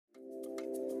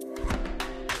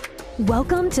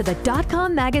Welcome to the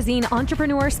DotCom Magazine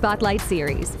Entrepreneur Spotlight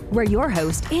Series, where your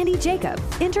host, Andy Jacob,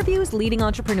 interviews leading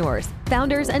entrepreneurs,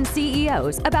 founders, and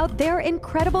CEOs about their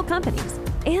incredible companies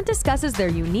and discusses their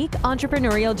unique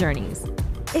entrepreneurial journeys.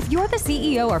 If you're the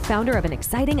CEO or founder of an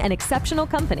exciting and exceptional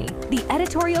company, the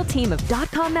editorial team of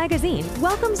DotCom Magazine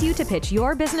welcomes you to pitch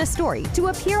your business story to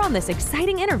appear on this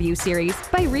exciting interview series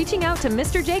by reaching out to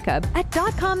Mr. Jacob at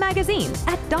DotCom Magazine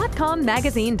at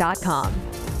dotcommagazine.com.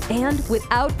 And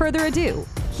without further ado,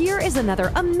 here is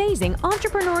another amazing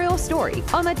entrepreneurial story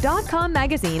on the DotCom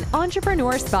Magazine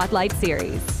Entrepreneur Spotlight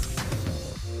Series.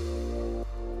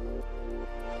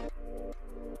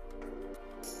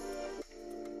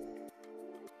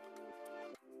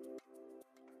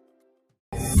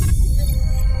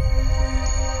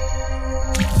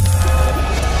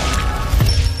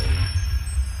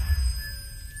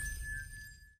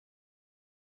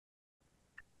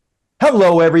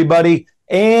 Hello, everybody.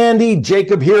 Andy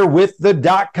Jacob here with the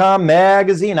DotCom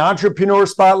Magazine Entrepreneur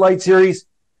Spotlight Series.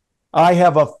 I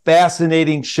have a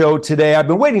fascinating show today. I've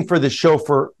been waiting for this show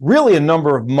for really a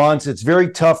number of months. It's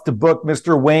very tough to book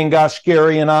Mr. Wayne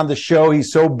Goshkarian on the show.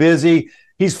 He's so busy.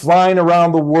 He's flying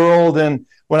around the world. And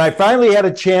when I finally had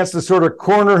a chance to sort of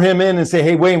corner him in and say,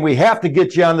 hey, Wayne, we have to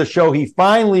get you on the show, he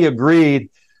finally agreed.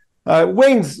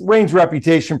 Wayne's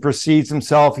reputation precedes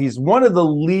himself. He's one of the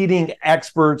leading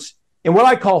experts in what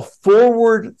I call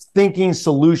forward-thinking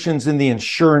solutions in the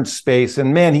insurance space.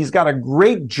 And man, he's got a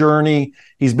great journey.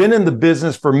 He's been in the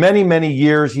business for many, many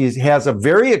years. He has a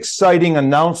very exciting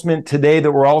announcement today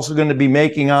that we're also going to be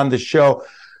making on the show.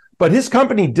 But his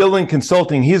company, Dillon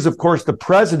Consulting, he's, of course, the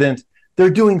president. They're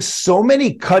doing so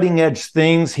many cutting-edge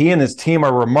things. He and his team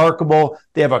are remarkable.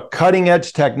 They have a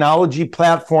cutting-edge technology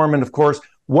platform. And, of course,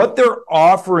 what they're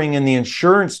offering in the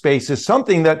insurance space is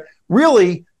something that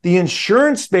really the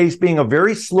insurance space, being a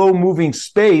very slow-moving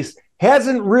space,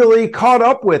 hasn't really caught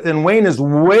up with. And Wayne is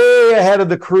way ahead of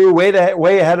the crew, way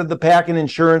ahead of the pack in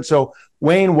insurance. So,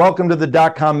 Wayne, welcome to the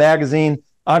DotCom Magazine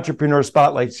Entrepreneur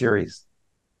Spotlight Series.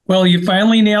 Well, you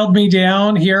finally nailed me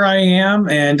down. Here I am.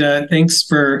 And thanks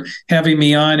for having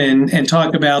me on and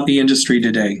talk about the industry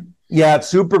today. Yeah, it's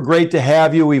super great to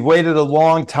have you. We've waited a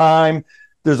long time.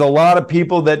 There's a lot of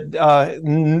people that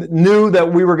knew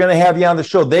that we were going to have you on the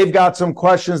show. They've got some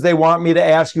questions they want me to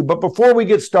ask you. But before we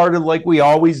get started, like we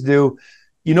always do,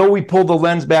 you know, we pull the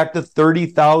lens back to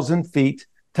 30,000 feet.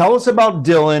 Tell us about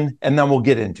Dillon, and then we'll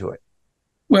get into it.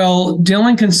 Well,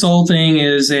 Dillon Consulting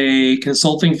is a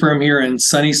consulting firm here in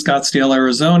sunny Scottsdale,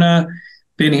 Arizona.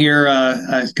 Been here,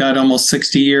 I've got almost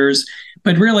 60 years.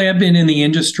 But really, I've been in the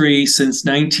industry since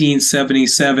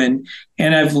 1977,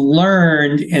 and I've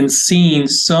learned and seen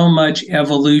so much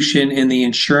evolution in the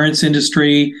insurance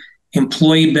industry,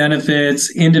 employee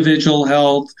benefits, individual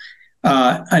health,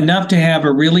 enough to have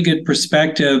a really good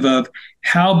perspective of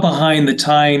how behind the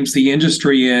times the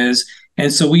industry is.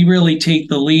 And so we really take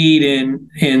the lead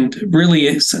in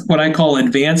really what I call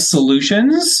advanced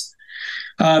solutions.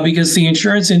 Because the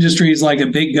insurance industry is like a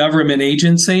big government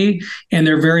agency, and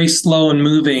they're very slow and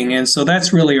moving. And so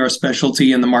that's really our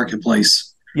specialty in the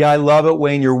marketplace. Yeah, I love it,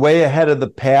 Wayne. You're way ahead of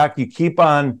the pack. You keep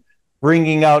on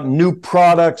bringing out new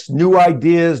products, new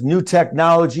ideas, new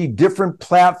technology, different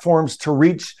platforms to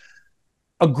reach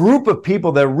a group of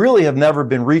people that really have never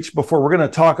been reached before. We're going to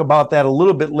talk about that a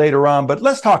little bit later on, but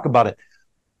let's talk about it.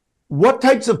 What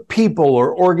types of people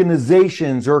or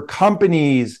organizations or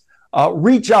companies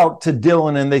reach out to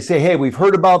Dillon and they say, hey, we've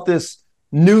heard about this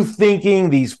new thinking,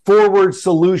 these forward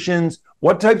solutions?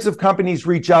 What types of companies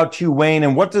reach out to you, Wayne,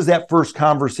 and what does that first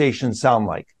conversation sound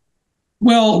like?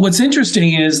 Well, what's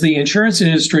interesting is the insurance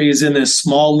industry is in this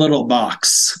small little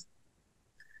box.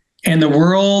 And the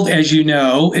world, as you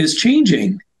know, is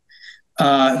changing.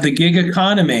 The gig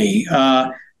economy,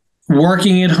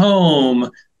 working at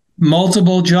home,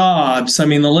 multiple jobs. I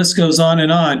mean, the list goes on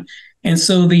and on. And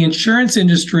so the insurance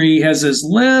industry has this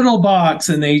little box,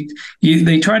 and they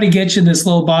try to get you in this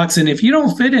little box. And if you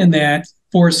don't fit in that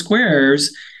 4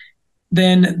 squares,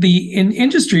 then the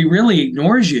industry really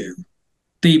ignores you.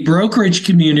 The brokerage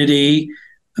community,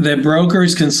 the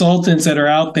brokers, consultants that are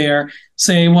out there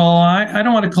say, well, I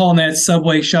don't want to call in that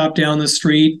Subway shop down the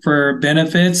street for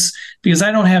benefits because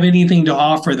I don't have anything to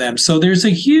offer them. So there's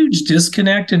a huge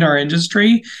disconnect in our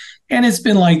industry. And it's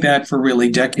been like that for really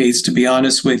decades, to be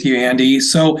honest with you, Andy.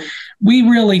 So we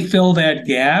really fill that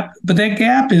gap. But that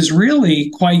gap is really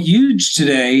quite huge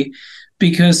today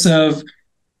because of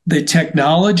the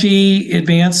technology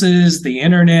advances, the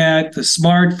internet, the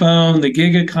smartphone, the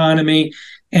gig economy,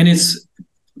 and it's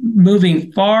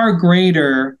moving far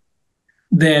greater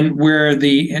than where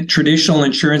the traditional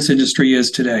insurance industry is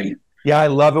today. Yeah, I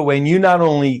love it when you not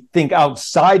only think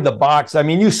outside the box, I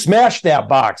mean, you smash that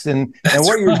box. And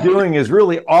what you're doing is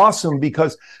really awesome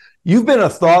because you've been a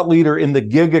thought leader in the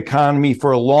gig economy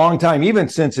for a long time, even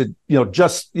since it,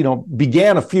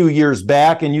 began a few years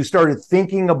back, and you started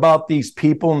thinking about these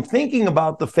people and thinking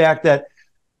about the fact that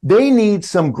they need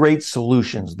some great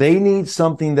solutions. They need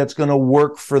something that's going to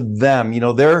work for them.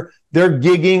 They're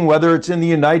gigging, whether it's in the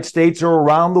United States or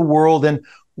around the world. And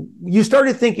you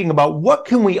started thinking about what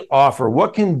can we offer?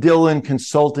 What can Dillon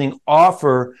Consulting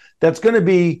offer that's going to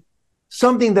be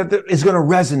something that is going to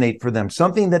resonate for them,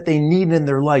 something that they need in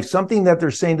their life, something that they're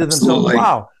saying to themselves,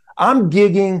 wow, I'm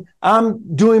gigging,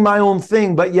 I'm doing my own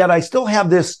thing, but yet I still have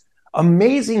this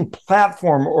amazing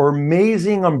platform or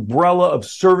amazing umbrella of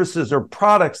services or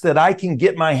products that I can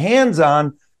get my hands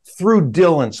on through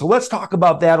Dillon. So let's talk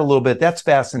about that a little bit. That's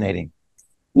fascinating.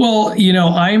 Well,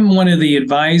 I'm one of the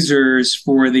advisors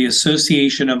for the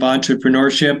Association of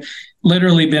Entrepreneurship,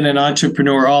 literally been an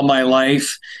entrepreneur all my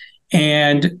life.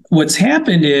 And what's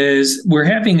happened is we're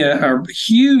having a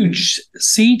huge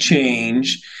sea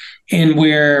change in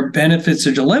where benefits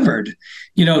are delivered.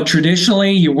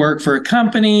 Traditionally, you work for a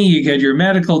company, you get your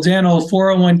medical, dental,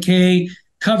 401k,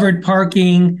 covered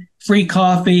parking, free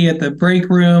coffee at the break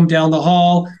room down the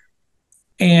hall.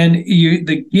 And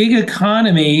the gig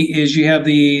economy is you have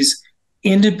these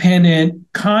independent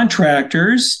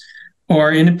contractors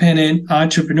or independent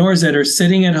entrepreneurs that are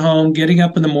sitting at home, getting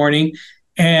up in the morning,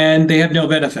 and they have no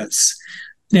benefits.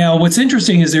 Now, what's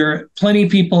interesting is there are plenty of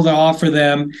people that offer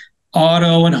them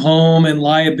auto and home and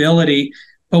liability,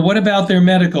 but what about their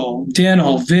medical,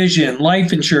 dental, vision,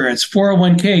 life insurance,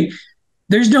 401k?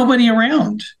 There's nobody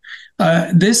around.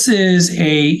 This is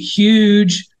a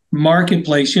huge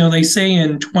marketplace. They say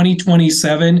in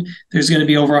 2027, there's going to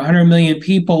be over 100 million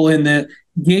people in the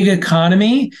gig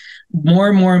economy. More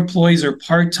and more employees are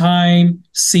part-time,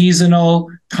 seasonal,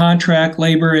 contract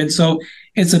labor. And so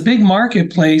it's a big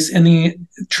marketplace. And the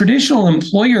traditional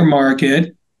employer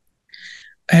market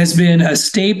has been a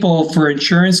staple for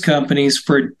insurance companies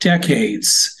for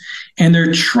decades. And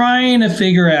they're trying to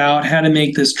figure out how to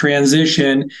make this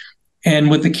transition. And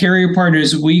with the carrier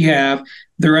partners we have,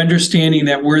 they're understanding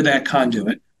that we're that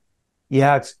conduit.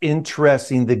 Yeah, it's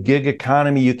interesting. The gig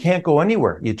economy, you can't go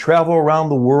anywhere. You travel around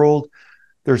the world.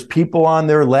 There's people on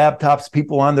their laptops,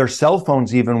 people on their cell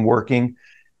phones even working.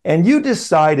 And you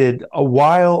decided a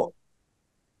while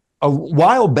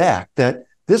back that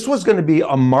this was going to be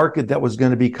a market that was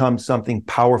going to become something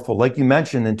powerful. Like you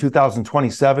mentioned, in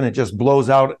 2027, it just blows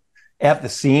out at the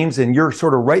seams, and you're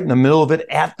sort of right in the middle of it,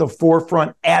 at the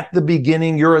forefront, at the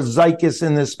beginning. You're a zeitgeist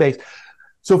in this space.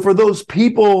 So for those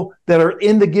people that are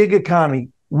in the gig economy,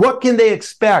 what can they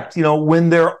expect, when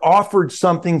they're offered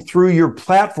something through your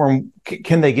platform?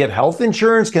 Can they get health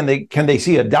insurance? Can they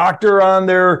see a doctor on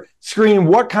their screen?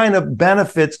 What kind of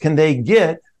benefits can they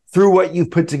get through what you've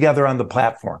put together on the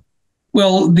platform?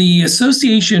 Well, the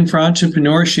Association for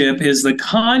Entrepreneurship is the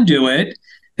conduit.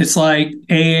 It's like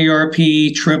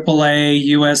AARP, AAA,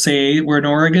 USA. We're an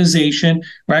organization.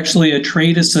 We're actually a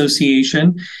trade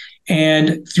association.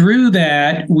 And through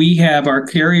that, we have our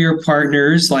carrier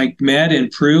partners like Met and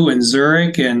Pru and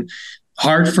Zurich and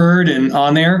Hartford and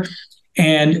on there.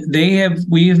 And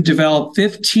we have developed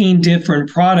 15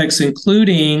 different products,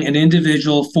 including an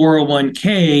individual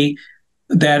 401k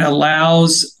that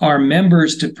allows our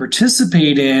members to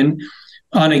participate in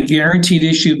on a guaranteed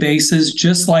issue basis,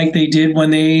 just like they did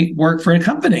when they work for a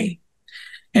company.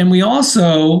 And we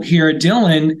also here at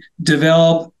Dillon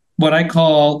develop what I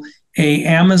call a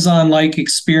Amazon-like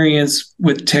experience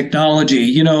with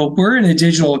technology. We're in a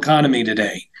digital economy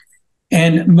today,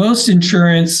 and most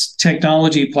insurance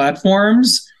technology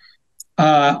platforms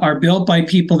are built by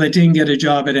people that didn't get a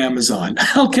job at Amazon.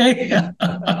 Okay.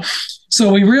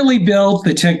 So we really built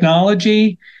the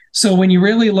technology. So when you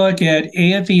really look at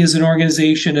AFE as an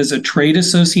organization, as a trade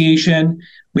association,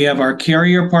 we have our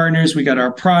carrier partners, we got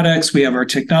our products, we have our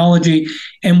technology,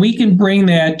 and we can bring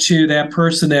that to that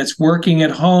person that's working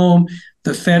at home,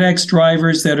 the FedEx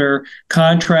drivers that are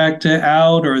contracted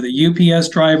out, or the UPS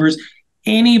drivers,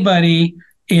 anybody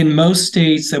in most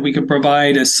states that we can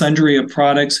provide a sundry of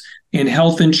products in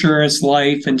health insurance,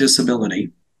 life, and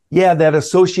disability. Yeah, that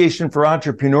Association for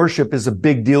Entrepreneurship is a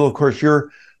big deal. Of course,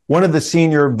 you're one of the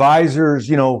senior advisors,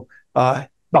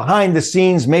 behind the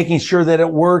scenes, making sure that it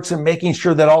works and making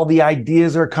sure that all the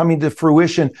ideas are coming to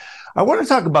fruition. I want to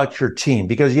talk about your team,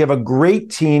 because you have a great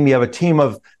team. You have a team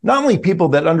of not only people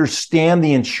that understand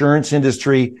the insurance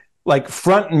industry like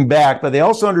front and back, but they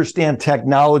also understand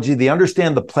technology. They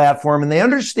understand the platform, and they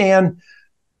understand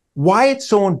why it's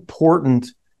so important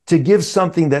to give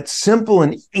something that's simple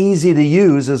and easy to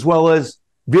use, as well as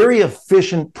very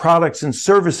efficient products and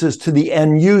services to the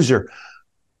end user.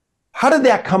 How did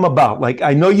that come about? Like,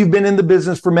 I know you've been in the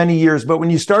business for many years, but when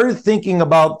you started thinking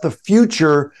about the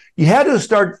future, you had to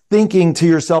start thinking to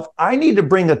yourself, I need to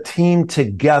bring a team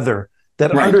together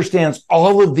that understands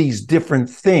all of these different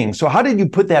things. So how did you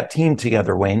put that team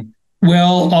together, Wayne?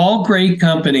 Well, all great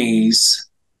companies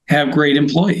have great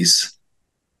employees.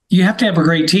 You have to have a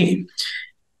great team.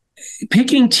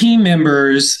 Picking team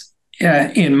members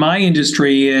in my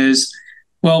industry is,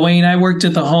 well, Wayne, I worked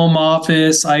at the home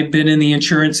office. I've been in the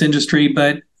insurance industry,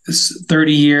 but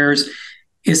 30 years.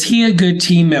 Is he a good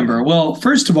team member? Well,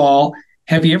 first of all,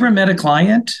 have you ever met a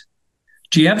client?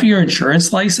 Do you have your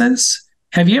insurance license?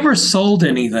 Have you ever sold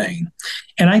anything?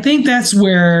 And I think that's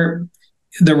where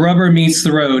the rubber meets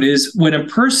the road, is when a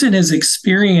person has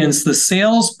experienced the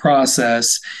sales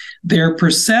process, their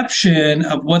perception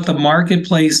of what the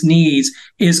marketplace needs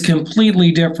is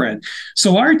completely different.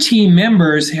 So our team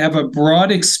members have a broad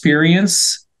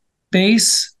experience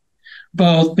base,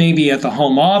 both maybe at the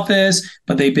home office,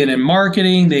 but they've been in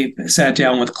marketing, they've sat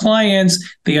down with clients,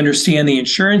 they understand the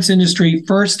insurance industry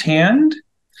firsthand,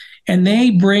 and they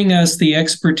bring us the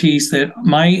expertise that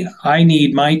I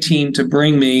need my team to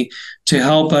bring me to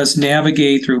help us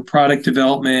navigate through product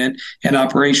development and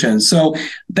operations. So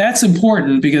that's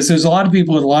important because there's a lot of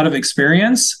people with a lot of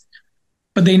experience,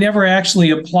 but they never actually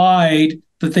applied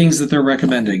the things that they're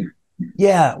recommending.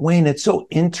 Yeah, Wayne, it's so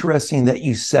interesting that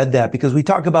you said that, because we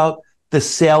talk about the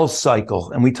sales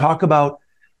cycle and we talk about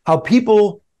how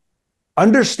people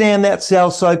understand that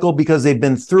sales cycle because they've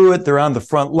been through it. They're on the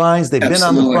front lines. They've been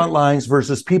on the front lines,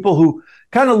 versus people who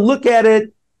kind of look at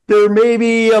it. They're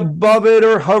maybe above it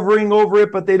or hovering over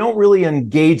it, but they don't really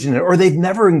engage in it, or they've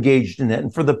never engaged in it.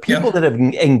 And for the people that have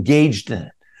engaged in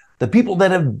it, the people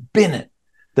that have been it,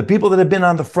 the people that have been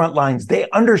on the front lines, they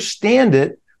understand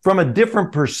it from a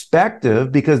different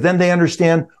perspective, because then they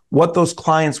understand what those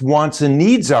clients' wants and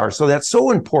needs are. So that's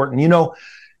so important. You know,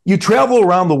 you travel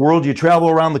around the world, you travel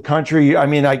around the country. I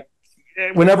mean,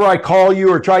 whenever I call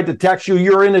you or tried to text you,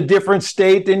 you're in a different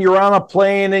state and you're on a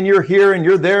plane and you're here and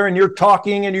you're there and you're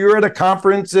talking and you're at a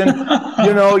conference and,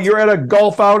 you know, you're at a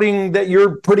golf outing that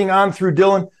you're putting on through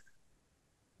Dylan.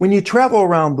 When you travel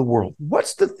around the world,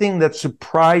 what's the thing that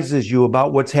surprises you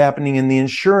about what's happening in the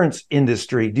insurance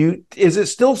industry? Is it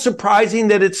still surprising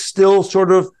that it's still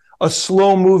sort of a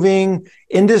slow moving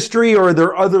industry, or are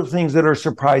there other things that are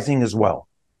surprising as well?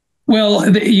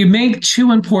 Well, you make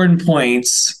two important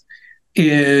points.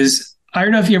 I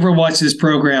don't know if you ever watched this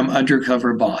program,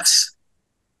 Undercover Boss.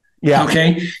 Yeah.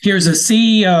 Okay. Here's a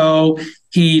CEO.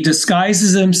 He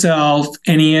disguises himself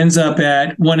and he ends up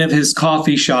at one of his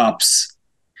coffee shops.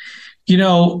 You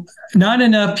know, not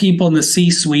enough people in the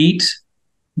C-suite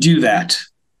do that.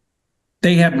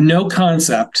 They have no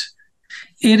concept.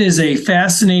 It is a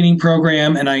fascinating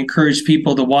program, and I encourage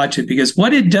people to watch it, because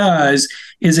what it does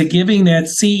is it giving that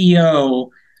CEO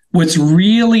what's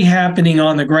really happening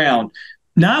on the ground.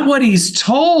 Not what he's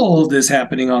told is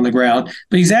happening on the ground,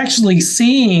 but he's actually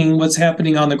seeing what's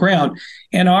happening on the ground.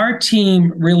 And our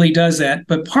team really does that.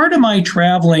 But part of my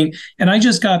traveling, and I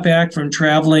just got back from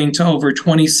traveling to over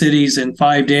 20 cities in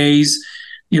 5 days,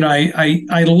 you know,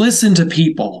 I listen to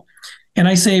people and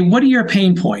I say, what are your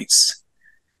pain points?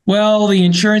 Well, the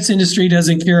insurance industry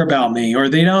doesn't care about me, or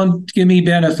they don't give me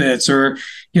benefits, or,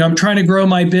 you know, I'm trying to grow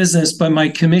my business, but my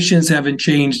commissions haven't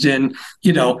changed in,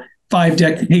 5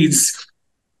 decades.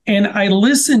 And I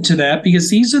listen to that because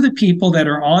these are the people that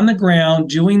are on the ground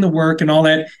doing the work and all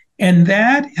that. And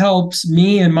that helps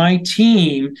me and my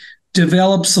team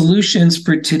develop solutions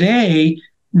for today,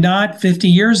 not 50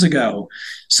 years ago.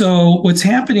 So what's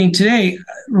happening today,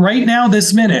 right now,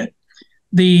 this minute,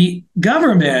 the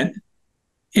government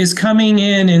is coming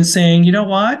in and saying, you know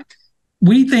what?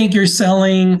 We think you're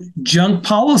selling junk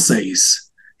policies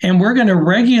and we're going to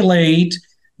regulate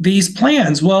these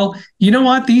plans. Well, you know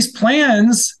what? These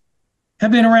plans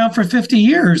have been around for 50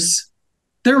 years.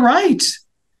 They're right.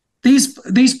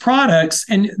 These products,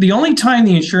 and the only time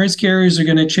the insurance carriers are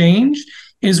going to change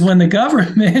is when the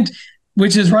government,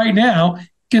 which is right now,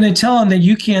 going to tell them that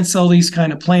you can't sell these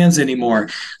kind of plans anymore.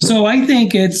 So I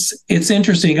think it's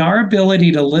interesting. Our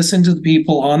ability to listen to the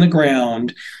people on the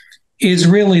ground is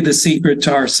really the secret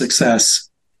to our success.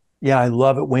 Yeah, I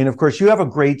love it, Wayne. Of course, you have a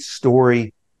great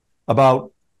story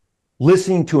about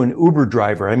listening to an Uber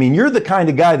driver. I mean, you're the kind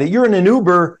of guy that you're in an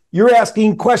Uber, you're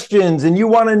asking questions and you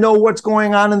want to know what's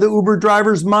going on in the Uber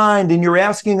driver's mind, and you're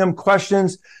asking them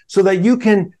questions so that you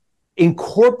can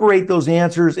incorporate those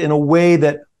answers in a way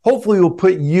that hopefully will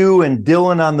put you and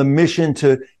Dylan on the mission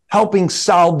to helping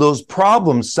solve those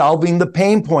problems, solving the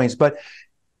pain points. But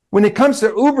when it comes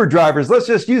to Uber drivers, let's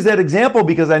just use that example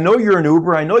because I know you're an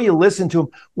Uber. I know you listen to them.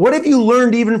 What have you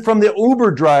learned even from the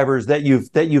Uber drivers that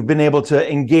you've been able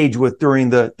to engage with during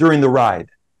the ride?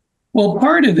 Well,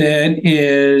 part of it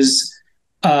is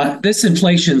this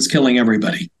inflation's killing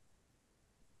everybody.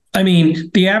 I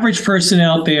mean, the average person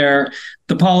out there,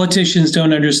 the politicians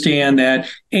don't understand that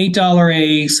 $8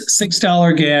 eggs,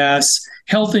 $6 gas,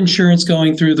 health insurance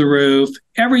going through the roof,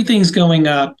 everything's going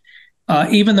up.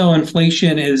 Even though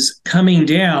inflation is coming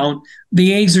down,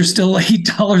 the eggs are still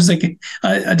 $8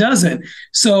 a dozen.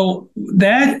 So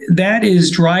that is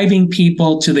driving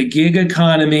people to the gig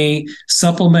economy,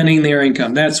 supplementing their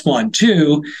income. That's one.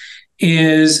 Two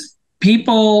is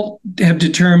people have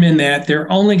determined that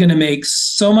they're only going to make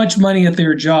so much money at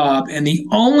their job, and the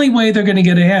only way they're going to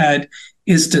get ahead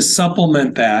is to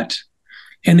supplement that.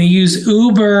 And they use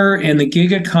Uber and the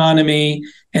gig economy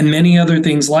and many other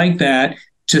things like that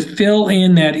to fill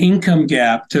in that income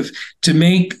gap, to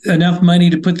make enough money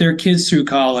to put their kids through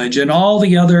college and all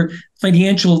the other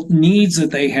financial needs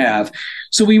that they have.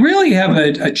 So we really have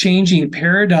a changing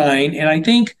paradigm. And I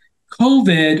think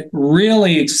COVID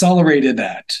really accelerated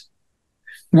that.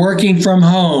 Working from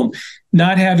home,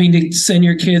 not having to send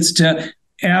your kids to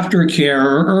aftercare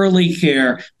or early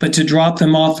care, but to drop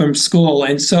them off from school.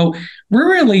 And so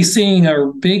we're really seeing a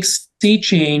big sea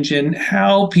change in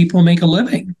how people make a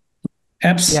living.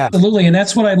 Absolutely. Yeah. And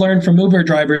that's what I learned from Uber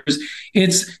drivers.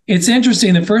 It's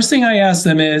interesting. The first thing I ask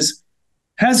them is,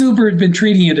 has Uber been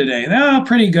treating you today? Oh,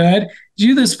 pretty good. Do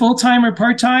you do this full-time or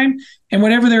part-time? And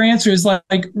whatever their answer is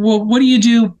like, well, what do you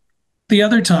do the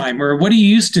other time? Or what do you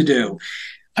used to do?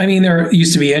 I mean, there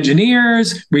used to be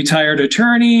engineers, retired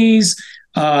attorneys.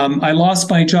 I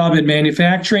lost my job in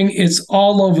manufacturing. It's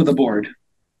all over the board.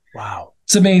 Wow.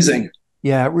 It's amazing.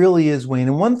 Yeah, it really is, Wayne.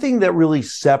 And one thing that really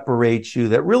separates you,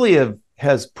 that really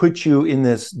has put you in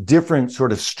this different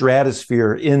sort of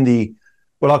stratosphere in the,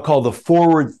 what I'll call the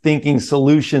forward-thinking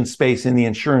solution space in the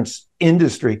insurance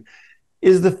industry,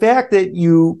 is the fact that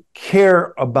you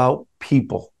care about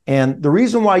people. And the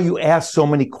reason why you ask so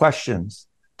many questions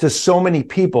to so many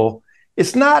people,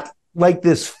 it's not like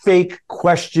this fake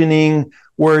questioning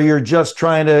where you're just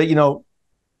trying to,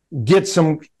 get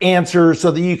some answers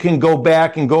so that you can go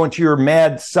back and go into your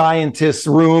mad scientist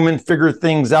room and figure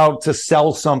things out to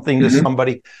sell something to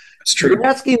somebody. That's true. You're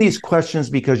asking these questions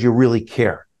because you really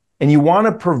care and you want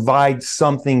to provide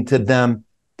something to them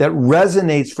that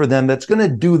resonates for them, that's going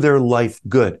to do their life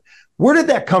good. Where did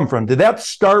that come from? Did that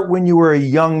start when you were a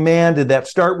young man? Did that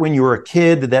start when you were a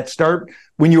kid? Did that start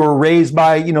when you were raised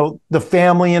by, the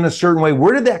family in a certain way?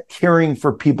 Where did that caring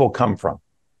for people come from?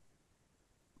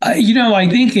 I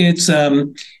think it's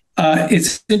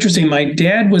interesting. My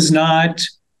dad was not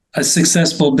a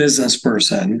successful business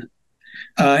person.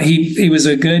 He was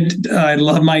I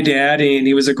love my dad, and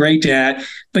he was a great dad,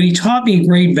 but he taught me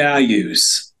great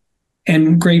values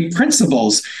and great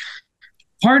principles.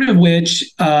 Part of which,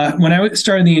 when I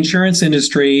started in the insurance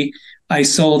industry, I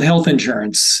sold health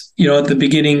insurance, at the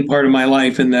beginning part of my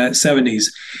life in the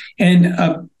 70s. And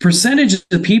a percentage of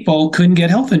the people couldn't get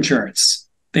health insurance.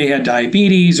 They had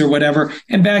diabetes or whatever.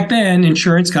 And back then,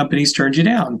 insurance companies turned you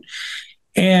down.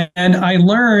 And I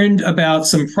learned about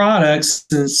some products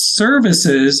and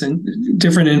services and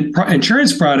different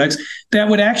insurance products that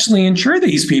would actually insure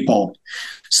these people.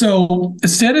 So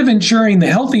instead of insuring the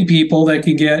healthy people that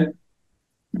could get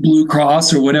Blue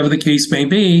Cross or whatever the case may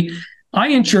be, I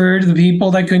insured the people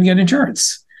that couldn't get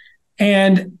insurance.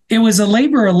 And it was a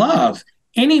labor of love.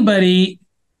 Anybody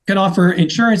can offer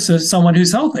insurance to someone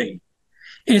who's healthy.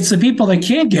 It's the people that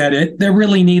can't get it that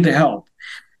really need the help.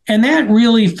 And that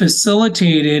really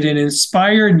facilitated and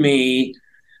inspired me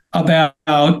about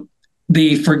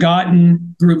the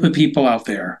forgotten group of people out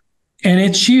there. And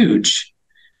it's huge.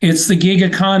 It's the gig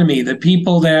economy, the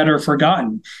people that are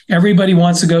forgotten. Everybody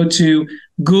wants to go to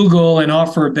Google and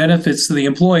offer benefits to the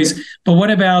employees. But what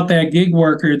about that gig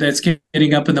worker that's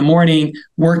getting up in the morning,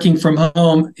 working from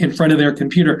home in front of their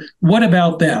computer? What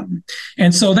about them?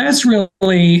 And so that's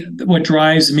really what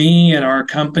drives me and our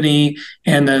company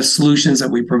and the solutions that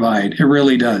we provide. It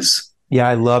really does. Yeah,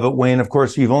 I love it, Wayne. Of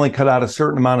course, you've only cut out a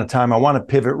certain amount of time. I want to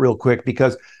pivot real quick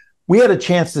because we had a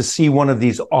chance to see one of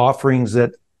these offerings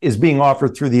that is being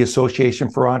offered through the Association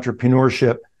for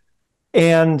Entrepreneurship.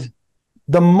 And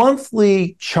the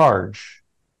monthly charge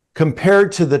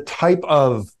compared to the type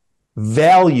of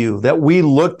value that we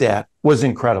looked at was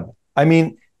incredible. I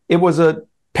mean, it was a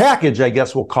package, I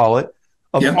guess we'll call it,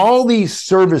 of all these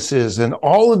services and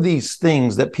all of these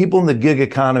things that people in the gig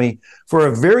economy for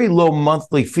a very low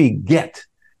monthly fee get.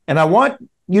 And I want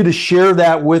you to share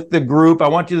that with the group. I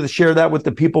want you to share that with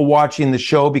the people watching the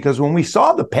show, because when we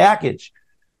saw the package,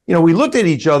 we looked at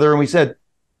each other and we said,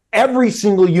 every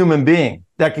single human being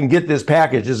that can get this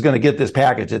package is going to get this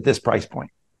package at this price point.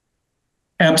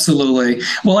 Absolutely.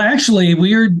 Well, actually,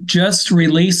 we're just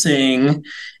releasing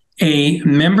a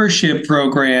membership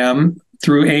program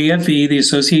through AFE, the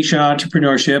Association of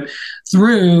Entrepreneurship,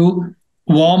 through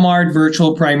Walmart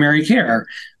Virtual Primary Care.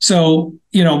 So,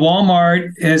 Walmart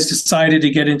has decided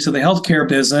to get into the healthcare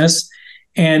business,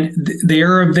 and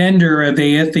they're a vendor of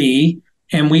AFE,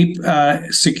 and we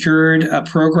secured a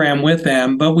program with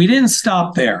them, but we didn't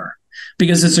stop there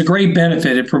because it's a great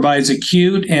benefit. It provides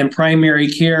acute and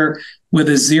primary care with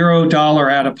a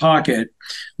 $0 out of pocket.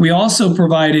 We also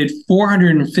provided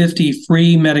 450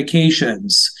 free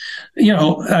medications.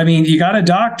 You got a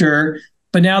doctor,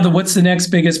 but now what's the next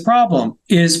biggest problem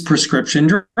is prescription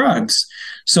drugs.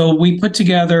 So we put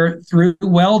together through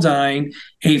Welldyne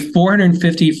a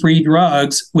 450 free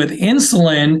drugs with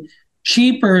insulin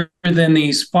cheaper than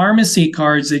these pharmacy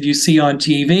cards that you see on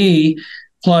TV,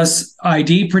 plus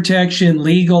ID protection,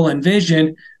 legal, and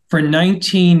vision for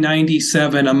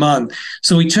 $19.97 a month.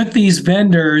 So we took these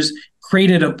vendors,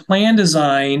 created a plan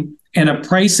design and a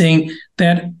pricing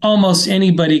that almost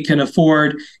anybody can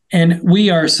afford. And we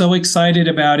are so excited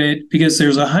about it because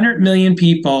there's 100 million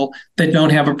people that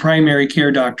don't have a primary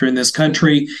care doctor in this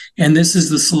country. And this is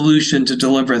the solution to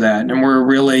deliver that. And we're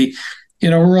really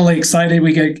excited.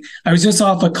 I was just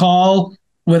off a call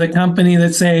with a company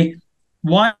that say,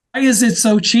 why is it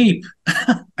so cheap?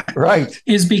 Right.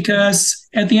 Is because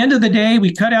at the end of the day,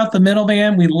 we cut out the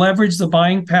middleman, we leverage the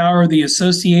buying power of the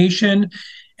association.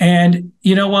 And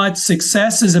you know what?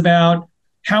 Success is about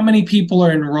how many people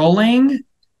are enrolling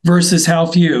versus how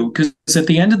few. Because at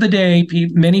the end of the day,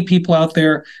 many people out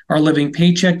there are living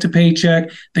paycheck to paycheck.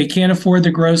 They can't afford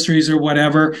the groceries or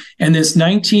whatever. And this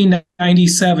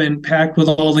 $19.97 packed with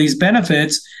all these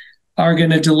benefits are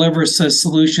going to deliver us a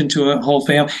solution to a whole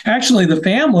family. Actually, the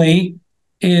family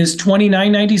is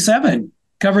 $29.97,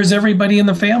 covers everybody in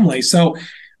the family. So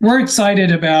we're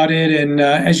excited about it, and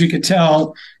as you could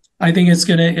tell, I think it's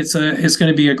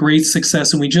gonna be a great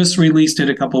success. And we just released it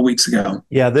a couple of weeks ago.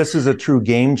 Yeah, this is a true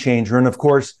game changer, and of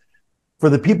course, for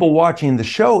the people watching the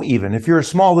show, even if you're a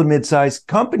small to mid-sized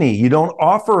company, you don't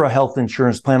offer a health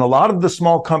insurance plan. A lot of the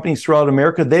small companies throughout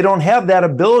America, they don't have that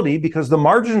ability because the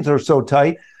margins are so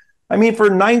tight. I mean, for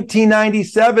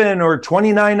 $19.97 or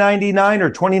 $29.99 or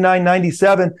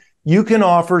 $29.97, you can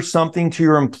offer something to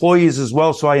your employees as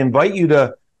well. So I invite you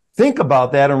to think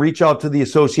about that and reach out to the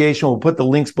association. We'll put the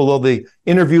links below the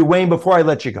interview. Wayne, before I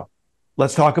let you go,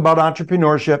 let's talk about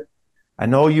entrepreneurship. I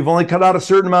know you've only cut out a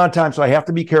certain amount of time, so I have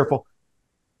to be careful.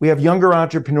 We have younger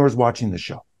entrepreneurs watching the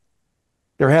show.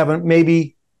 They're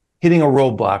maybe hitting a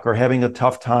roadblock or having a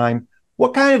tough time.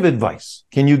 What kind of advice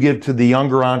can you give to the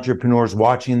younger entrepreneurs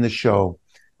watching the show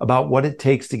about what it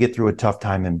takes to get through a tough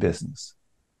time in business?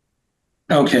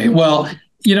 Okay, well,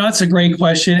 that's a great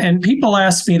question. And people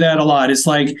ask me that a lot. It's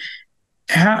like,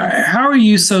 how are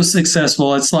you so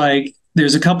successful? It's like,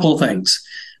 there's a couple of things.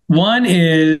 One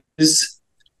is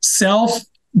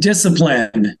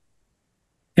self-discipline.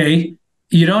 Okay.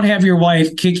 You don't have your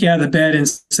wife kick you out of the bed and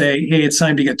say, hey, it's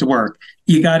time to get to work.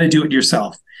 You got to do it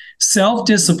yourself.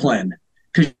 Self-discipline,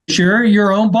 because you're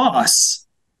your own boss.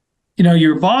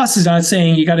 Your boss is not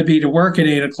saying you got to be to work at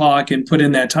 8 o'clock and put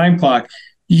in that time clock.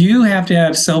 You have to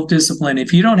have self-discipline.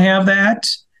 If you don't have that,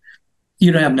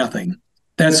 you don't have nothing.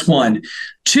 That's one.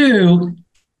 Two,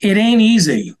 it ain't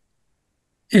easy.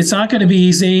 It's not going to be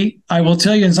easy. I will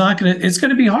tell you, it's going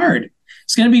to be hard.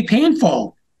 It's going to be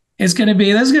painful. There's going to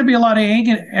be a lot of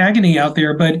agony out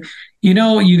there, but you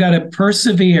got to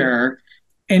persevere.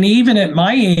 And even at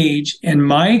my age and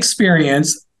my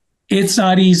experience, it's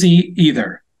not easy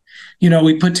either.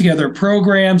 We put together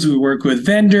programs, we work with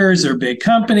vendors or big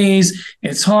companies.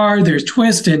 It's hard. There's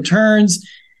twists and turns.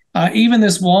 Even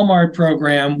this Walmart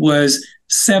program was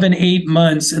 7-8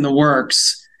 months in the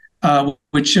works,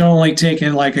 which should only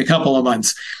taken like a couple of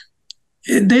months.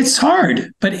 It's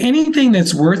hard, but anything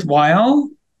that's worthwhile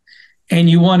and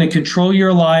you want to control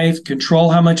your life, control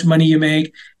how much money you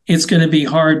make, it's going to be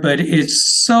hard, but it's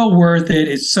so worth it.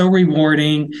 It's so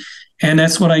rewarding. And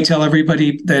that's what I tell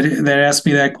everybody that asks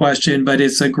me that question. But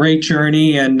it's a great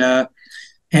journey. And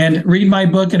read my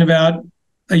book in about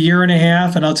a year and a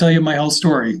half, and I'll tell you my whole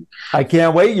story. I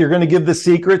can't wait. You're going to give the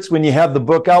secrets. When you have the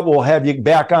book out, we'll have you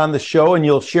back on the show, and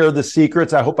you'll share the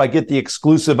secrets. I hope I get the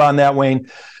exclusive on that, Wayne.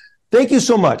 Thank you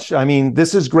so much. I mean,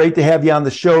 this is great to have you on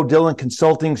the show. Dillon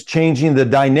Consulting's changing the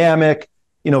dynamic.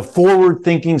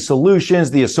 Forward-thinking solutions.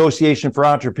 The Association for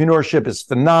Entrepreneurship is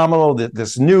phenomenal.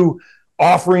 This new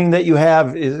offering that you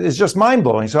have is just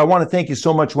mind-blowing. So I want to thank you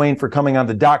so much, Wayne, for coming on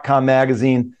the .com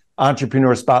Magazine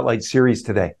Entrepreneur Spotlight Series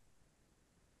today.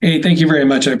 Hey, thank you very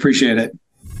much. I appreciate it.